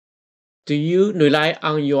Do you rely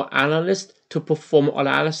on your analyst to perform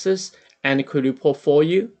analysis and create a report for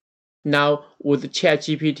you? Now, with the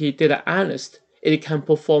ChatGPT Data Analyst, it can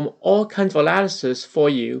perform all kinds of analysis for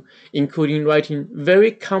you, including writing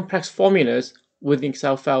very complex formulas with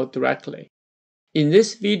Excel file directly. In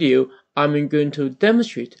this video, I'm going to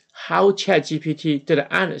demonstrate how ChatGPT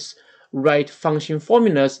Data Analyst write function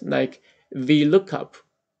formulas like VLOOKUP,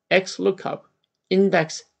 XLOOKUP,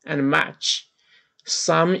 index, and match,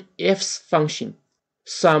 some ifs function,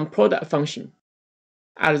 some product function.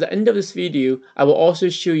 At the end of this video, I will also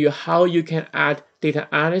show you how you can add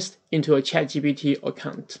Data Analyst into a ChatGPT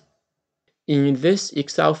account. In this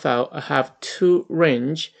Excel file, I have two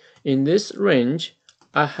ranges. In this range,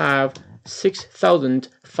 I have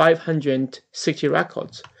 6,560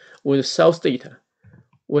 records with sales data.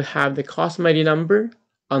 We have the customer ID number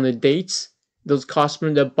on the dates. Those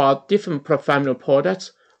customers that bought different family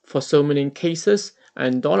products for so many cases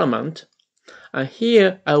and dollar amount. And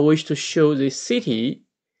here I wish to show the city,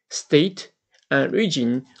 state, and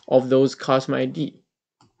region of those customer ID.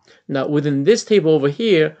 Now within this table over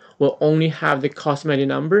here, we'll only have the customer ID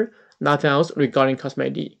number, nothing else regarding customer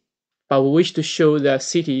ID. But we wish to show the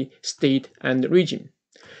city, state, and region.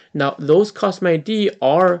 Now those customer ID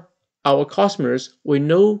are our customers. We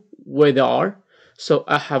know where they are. So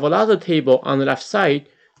I have another table on the left side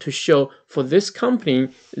to show for this company,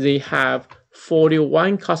 they have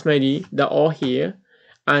 41 customer ID that are all here.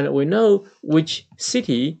 And we know which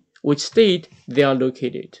city, which state they are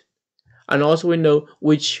located. And also we know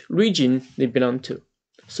which region they belong to.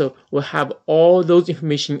 So we have all those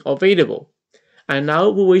information available. And now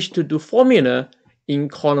we wish to do formula in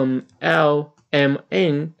column L, M,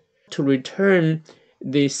 N to return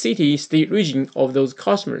the city, state, region of those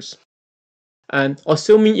customers. And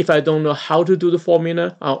assuming if I don't know how to do the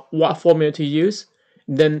formula, what formula to use,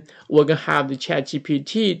 then we're going to have the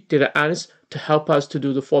ChatGPT Data Analyst to help us to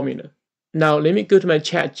do the formula. Now let me go to my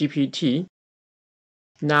ChatGPT.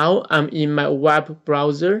 Now I'm in my web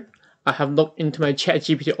browser. I have logged into my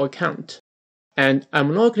ChatGPT account. And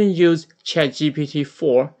I'm not going to use ChatGPT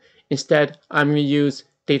 4. Instead, I'm going to use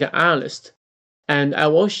Data Analyst. And I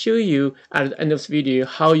will show you at the end of this video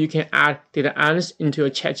how you can add Data Analyst into your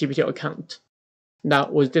ChatGPT account.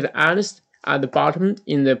 Now with Data Analyst, at the bottom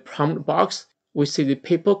in the prompt box, we see the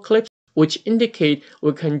paper clips, which indicate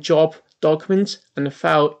we can drop documents and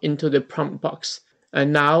file into the prompt box.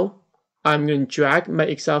 And now I'm going to drag my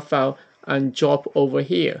Excel file and drop over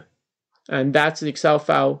here. And that's the Excel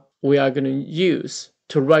file we are going to use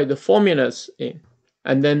to write the formulas in.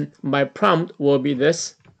 And then my prompt will be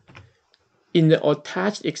this. In the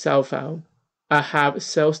attached Excel file, I have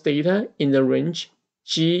sales data in the range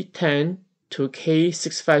G10 to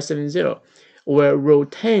K6570, where row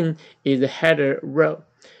 10 is the header row.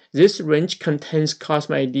 This range contains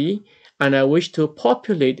customer ID, and I wish to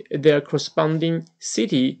populate their corresponding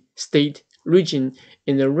city, state, region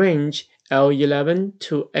in the range L11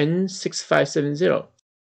 to N6570.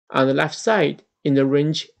 On the left side, in the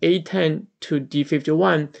range A10 to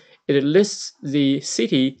D51, it lists the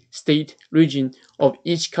city, state, region of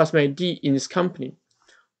each customer ID in this company.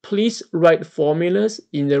 Please write formulas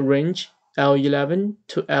in the range L11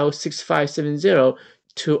 to L6570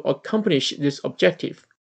 to accomplish this objective.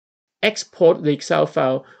 Export the Excel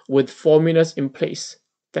file with formulas in place.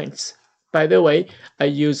 Thanks. By the way, I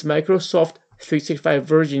use Microsoft 365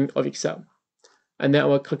 version of Excel. And then I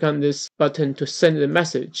will click on this button to send the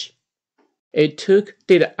message. It took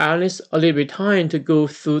Data Analyst a little bit of time to go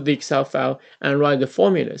through the Excel file and write the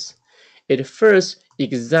formulas. It first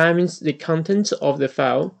examines the contents of the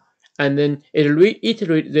file, and then it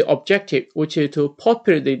reiterates the objective, which is to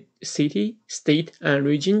populate the city, state, and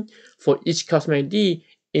region for each customer ID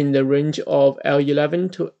in the range of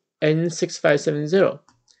L11 to N6570.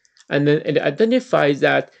 And then it identifies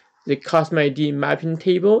that the customer ID mapping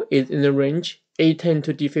table is in the range A10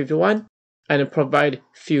 to D51 and provide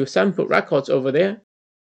few sample records over there.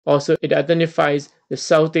 Also, it identifies the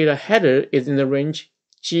sales data header is in the range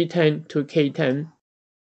G10 to K10.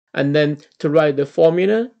 And then to write the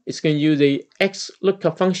formula, it's going to use the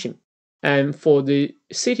XLOOKUP function. And for the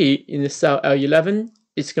city in the cell L11,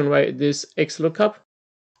 it's going to write this XLOOKUP.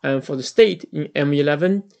 And for the state in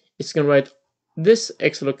M11, it's going to write this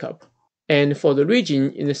XLOOKUP. And for the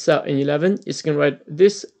region in the cell N11, it's going to write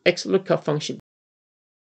this XLOOKUP function.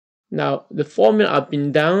 Now the formula have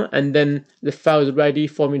been done, and then the file is ready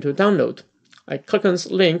for me to download. I click on this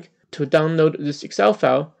link to download this Excel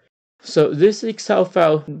file. So this Excel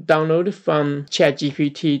file downloaded from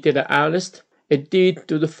ChatGPT Data Analyst. It did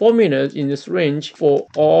do the formulas in this range for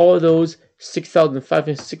all those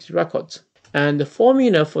 6,560 records. And the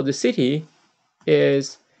formula for the city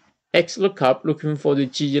is XLOOKUP looking for the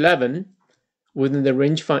G11 within the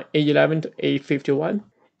range from A11 to A51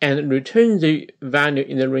 and return the value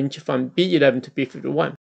in the range from B11 to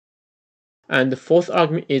B51. And the fourth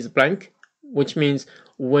argument is blank, which means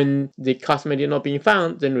when the customer ID not being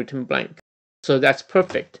found, then return blank. So that's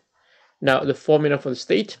perfect. Now the formula for the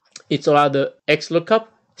state, it's rather XLOOKUP,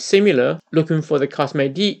 similar, looking for the customer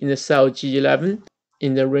ID in the cell G11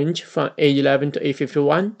 in the range from A11 to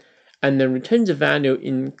A51, and then return the value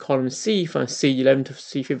in column C from C11 to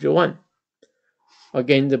C51.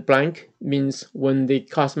 Again, the blank means when the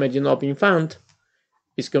customer ID not being found,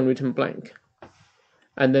 it's going to return blank.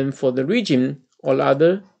 And then for the region, or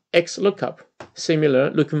rather XLOOKUP, similar,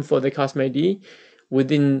 looking for the customer ID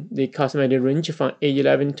within the customer ID range from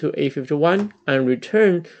A11 to A51 and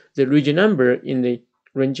return the region number in the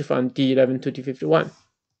range from D11 to D51.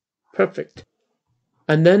 Perfect.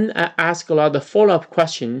 And then I ask a lot of follow-up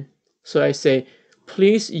question. So I say,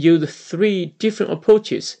 please use 3 different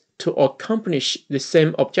approaches to accomplish the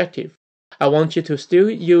same objective. I want you to still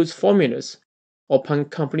use formulas. Upon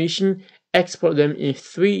completion, export them in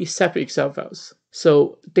 3 separate Excel files.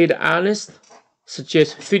 So Data Analyst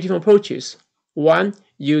suggests 3 different approaches. 1,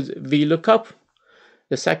 use VLOOKUP.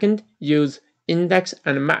 The second, use index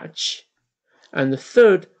and match. And the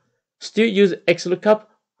third, still use XLOOKUP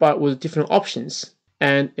but with different options.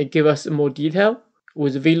 And it gives us more detail.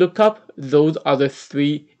 With VLOOKUP, those are the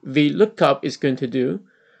 3 VLOOKUP is going to do.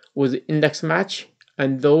 With index match,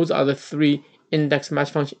 and those are the 3 index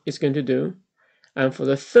match function is going to do. And for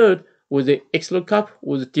the third, with the XLOOKUP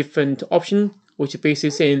with different option, which is basically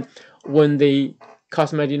saying when the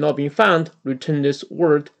customer ID not being found, return this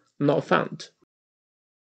word not found.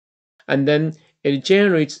 And then it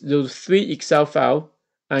generates those 3 Excel files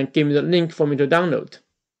and give me the link for me to download.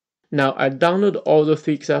 Now I download all the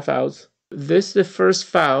 3 Excel files. This is the first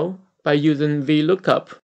file by using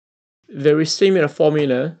VLOOKUP. Very similar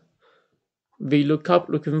formula. VLOOKUP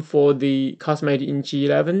looking for the customer ID in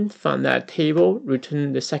G11 from that table,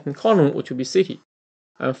 return the second column, which will be city.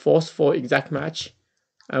 And false for exact match.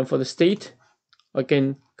 And for the state,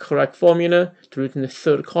 again, correct formula to return the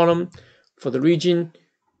third column. For the region,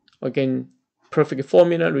 again, perfect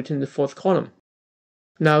formula, return the fourth column.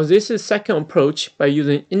 Now this is second approach by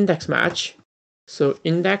using index match. So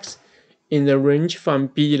index in the range from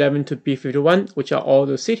B11 to B51, which are all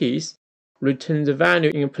the cities, return the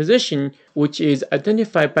value in a position which is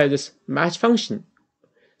identified by this match function.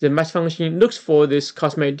 The match function looks for this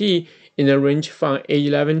customer ID in the range from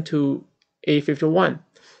A11 to A51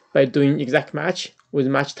 by doing exact match with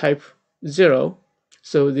match type 0.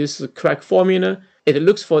 So this is the correct formula. It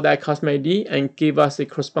looks for that customer ID and give us a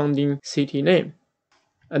corresponding city name.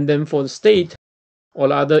 And then for the state,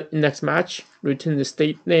 or other index match, return the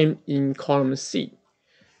state name in column C.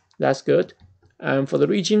 That's good. And for the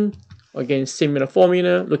region, again, similar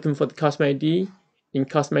formula, looking for the customer ID in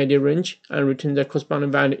customer ID range and return the corresponding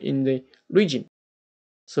value in the region.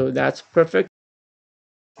 So that's perfect.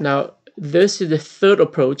 Now, this is the third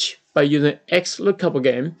approach by using XLOOKUP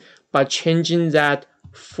again, by changing that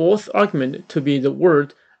fourth argument to be the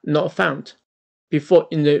word not found. Before,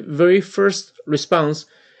 in the very first response,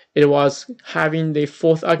 it was having the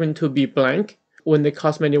fourth argument to be blank. When the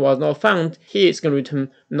customer ID was not found, here it's going to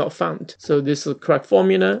return not found. So this is the correct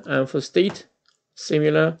formula. And for state,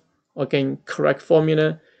 similar, again, correct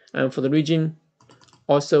formula. And for the region,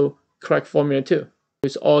 also correct formula too.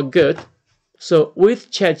 It's all good. So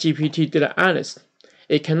with ChatGPT Data Analyst,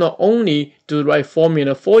 it can not only do the right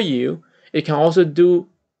formula for you, it can also do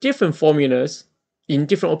different formulas in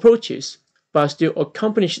different approaches, but still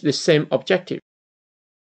accomplish the same objective.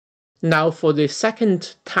 Now for the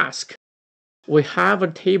second task, we have a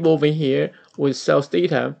table over here with sales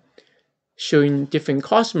data showing different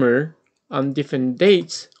customers on different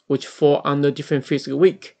dates which fall under different fiscal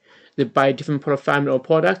week. They buy different product family or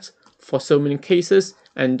products for so many cases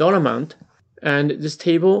and dollar amount. And this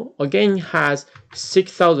table again has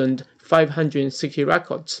 6,560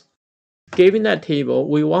 records. Given that table,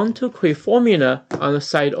 we want to create formula on the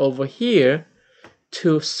side over here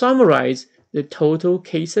to summarize the total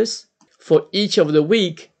cases for each of the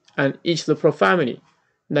week and each of the product family.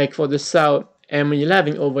 Like for the cell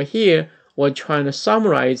M11 over here, we're trying to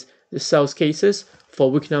summarize the sales cases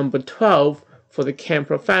for week number 12 for the CAN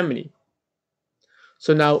product family.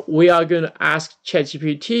 So now we are going to ask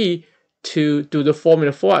ChatGPT to do the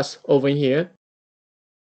formula for us over here.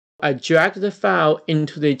 I drag the file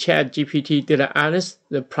into the ChatGPT Data Analyst,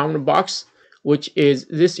 the prompt box, which is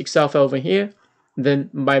this Excel file over here.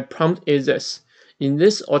 Then my prompt is this. In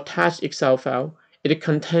this attached Excel file, it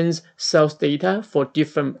contains sales data for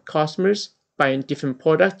different customers buying different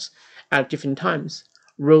products at different times.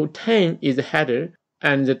 Row 10 is the header,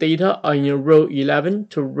 and the data are in row 11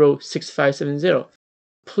 to row 6570.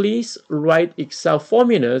 Please write Excel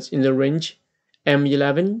formulas in the range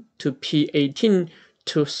M11 to P18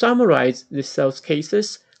 to summarize the sales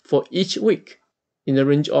cases for each week in the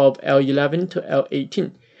range of L11 to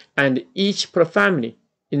L18, and each product family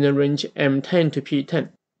in the range M10 to P10.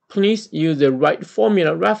 Please use the right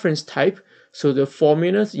formula reference type so the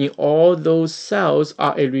formulas in all those cells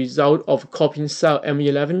are a result of copying cell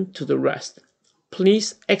M11 to the rest.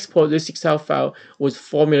 Please export this Excel file with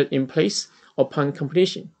formula in place upon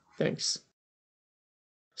completion. Thanks.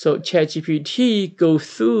 So ChatGPT goes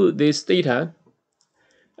through this data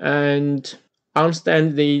and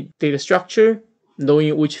understand the data structure,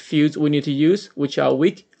 knowing which fields we need to use, which are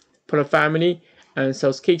week, product family, and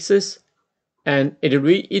sales cases, and it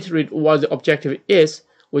reiterates what the objective is,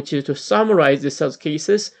 which is to summarize the sales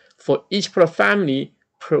cases for each product family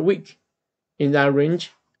per week in that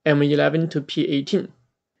range M11 to P18.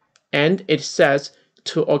 And it says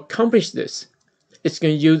to accomplish this, it's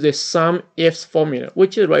going to use the sum-ifs formula,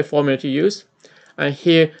 which is the right formula to use. And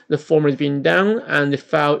here the formula is being done and the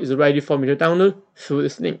file is ready for me to download through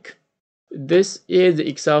this link. This is the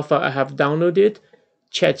Excel file I have downloaded.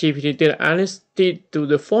 ChatGPT Data Analyst did do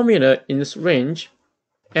the formula in this range,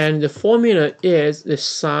 and the formula is the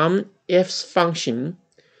sum-ifs function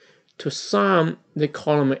to sum the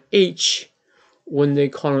column H when the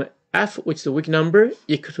column F, which is the week number,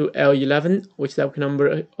 equal to L11, which is the week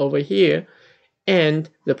number over here, and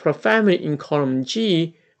the product family in column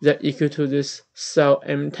G that equal to this cell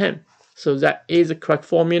M10. So that is the correct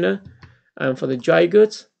formula. And for the dry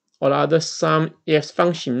goods, all other sum-ifs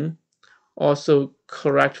function, also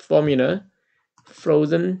correct formula.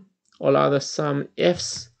 Frozen, all other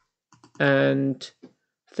sum-ifs, and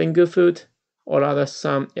finger food, all other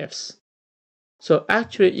sum-ifs. So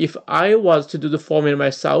actually, if I was to do the formula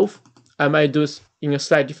myself, I might do it in a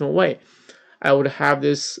slightly different way. I would have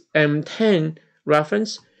this M10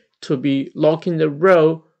 reference to be locking the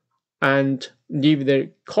row and leave the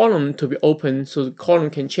column to be open so the column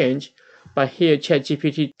can change. But here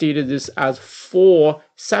ChatGPT did this as 4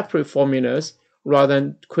 separate formulas rather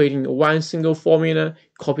than creating one single formula,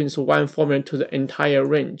 copying one formula to the entire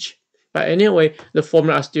range. But anyway, the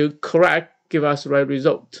formula are still correct, give us the right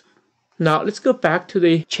result. Now let's go back to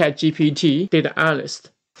the ChatGPT Data Analyst.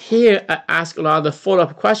 Here I ask a lot of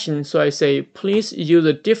follow-up questions, so I say, please use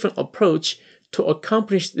a different approach to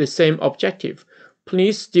accomplish the same objective.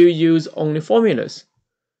 Please still use only formulas.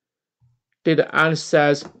 Data Analyst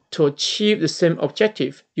says, to achieve the same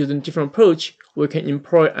objective using a different approach, we can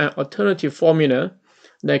employ an alternative formula,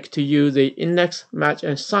 like to use the index, match,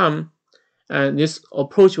 and sum. And this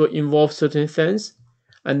approach will involve certain things.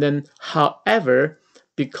 And then, however,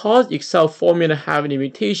 because Excel formula have a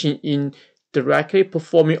limitation in directly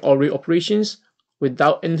performing array operations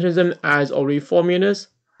without entering them as array formulas,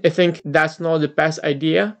 I think that's not the best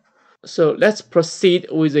idea. So let's proceed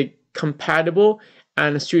with a compatible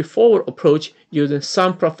and straightforward approach using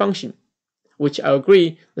sum product function, which I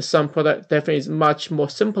agree the sum product definitely is much more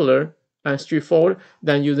simpler and straightforward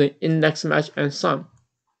than using index, match, and sum.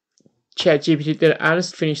 ChatGPT Data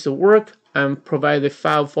Analyst finished the work and provided the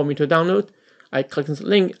file for me to download. I click on the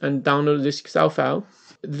link and download this Excel file.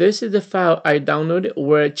 This is the file I downloaded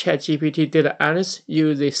where ChatGPT Data Analyst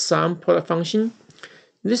used the sum product function.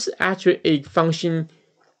 This is actually a function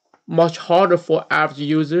much harder for average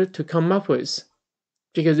user to come up with,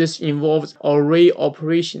 because this involves array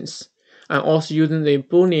operations and also using the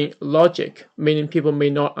Boolean logic, meaning people may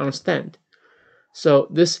not understand. So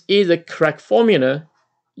this is the correct formula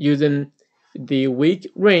using the week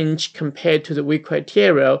range compared to the week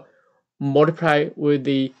criteria, multiply with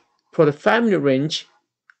the product family range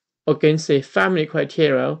against the family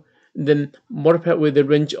criteria, then multiply with the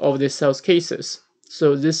range of the sales cases.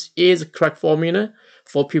 So this is the correct formula.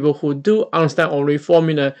 For people who do understand array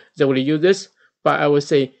formula, they will use this. But I would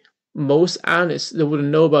say most analysts, they wouldn't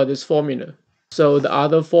know about this formula. So the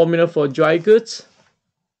other formula for dry goods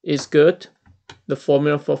is good. The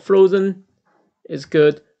formula for frozen is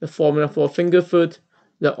good. The formula for finger food,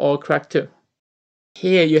 they're all correct too.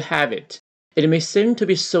 Here you have it. It may seem to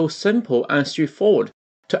be so simple and straightforward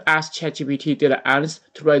to ask ChatGPT Data Analyst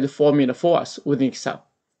to write the formula for us within Excel.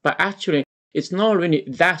 But actually, it's not really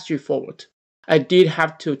that straightforward. I did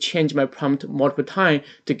have to change my prompt multiple times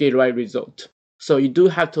to get the right result. So you do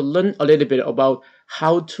have to learn a little bit about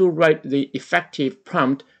how to write the effective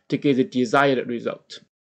prompt to get the desired result.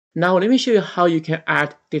 Now let me show you how you can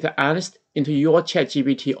add Data Analyst into your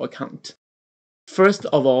ChatGPT account. First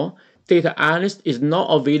of all, Data Analyst is not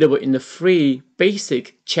available in the free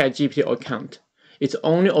basic ChatGPT account. It's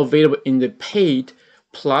only available in the paid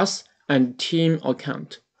plus and team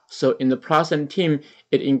account. So in the plus and team,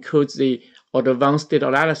 it includes the advanced data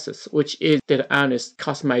analysis, which is data analyst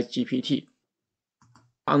customized GPT.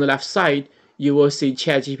 On the left side, you will see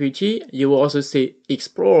ChatGPT. You will also see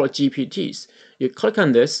Explore GPTs. You click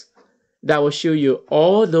on this, that will show you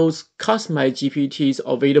all those customized GPTs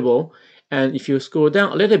available. And if you scroll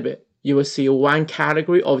down a little bit, you will see one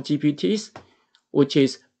category of GPTs, which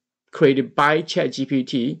is created by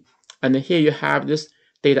ChatGPT. And then here you have this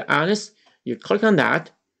data analyst. You click on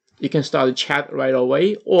that. You can start the chat right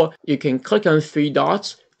away, or you can click on 3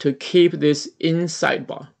 dots to keep this in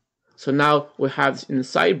sidebar. So now we have this in the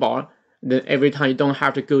sidebar. Then every time you don't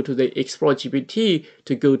have to go to the Explore GPT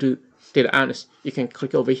to go to data analyst. You can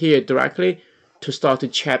click over here directly to start to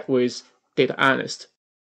chat with data analyst.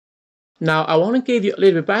 Now I want to give you a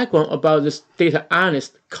little bit background about this data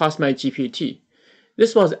analyst customized GPT.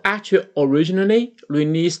 This was actually originally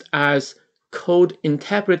released as code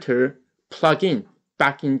interpreter plugin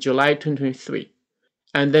back in July 2023.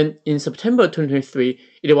 And then in September 2023,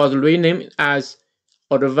 it was renamed as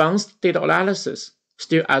Advanced Data Analysis,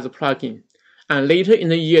 still as a plugin. And later in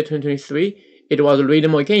the year 2023, it was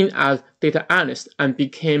renamed again as Data Analyst and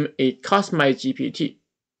became a customized GPT.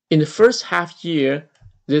 In the first half year,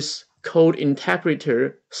 this code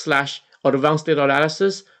interpreter / advanced data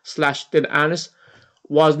analysis / data analyst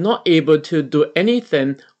was not able to do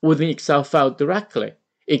anything within Excel file directly.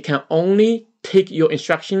 It can only take your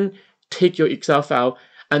instruction, take your Excel file,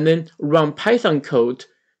 and then run Python code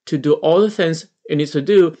to do all the things it needs to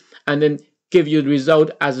do, and then give you the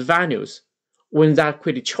result as values. When that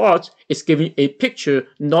created chart, it's giving a picture,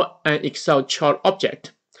 not an Excel chart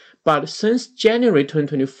object. But since January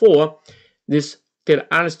 2024, this data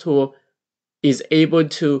analyst tool is able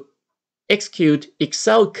to execute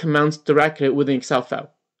Excel commands directly within Excel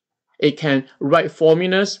file. It can write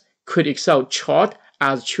formulas, create Excel chart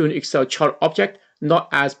as true Excel chart object, not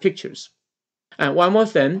as pictures. And one more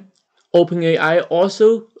thing, OpenAI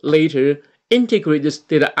also later integrate this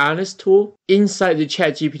data analyst tool inside the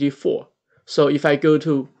ChatGPT 4. So if I go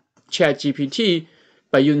to ChatGPT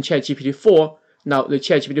by using ChatGPT 4, now the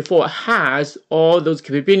ChatGPT 4 has all those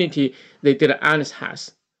capabilities the data analyst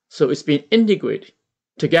has. So it's been integrated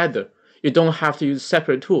together. You don't have to use a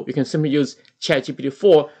separate tool. You can simply use ChatGPT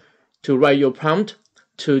 4 to write your prompt,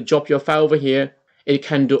 to drop your file over here. It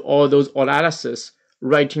can do all those analysis,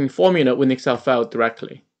 writing formula with Excel file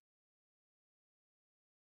directly.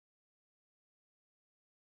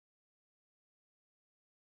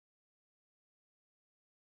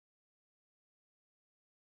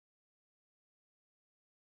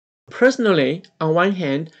 Personally, on one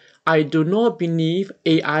hand, I do not believe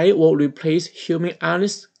AI will replace human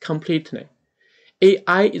analysts completely.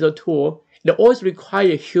 AI is a tool. It always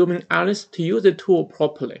requires human analysts to use the tool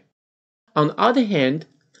properly. On the other hand,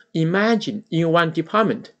 imagine in one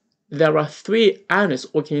department, there are 3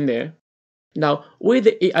 analysts working there. Now, with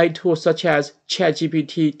the AI tools such as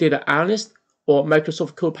ChatGPT Data Analyst or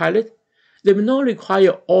Microsoft Copilot, they will not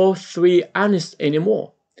require all 3 analysts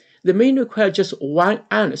anymore. They may require just 1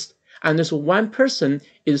 analyst, and this one person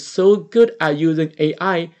is so good at using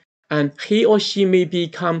AI, and he or she may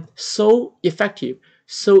become so effective,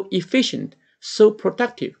 so efficient, so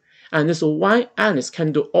productive, and this one analyst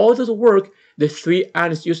can do all the work the 3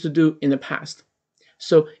 analysts used to do in the past.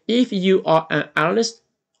 So if you are an analyst,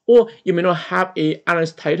 or you may not have an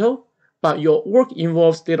analyst title, but your work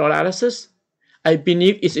involves data analysis, I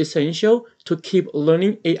believe it's essential to keep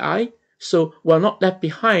learning AI so we're not left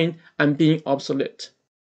behind and being obsolete.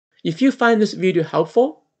 If you find this video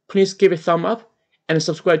helpful, please give it a thumb up and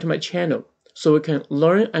subscribe to my channel so we can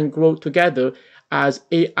learn and grow together as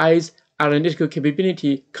AI's analytical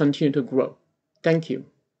capability continue to grow. Thank you.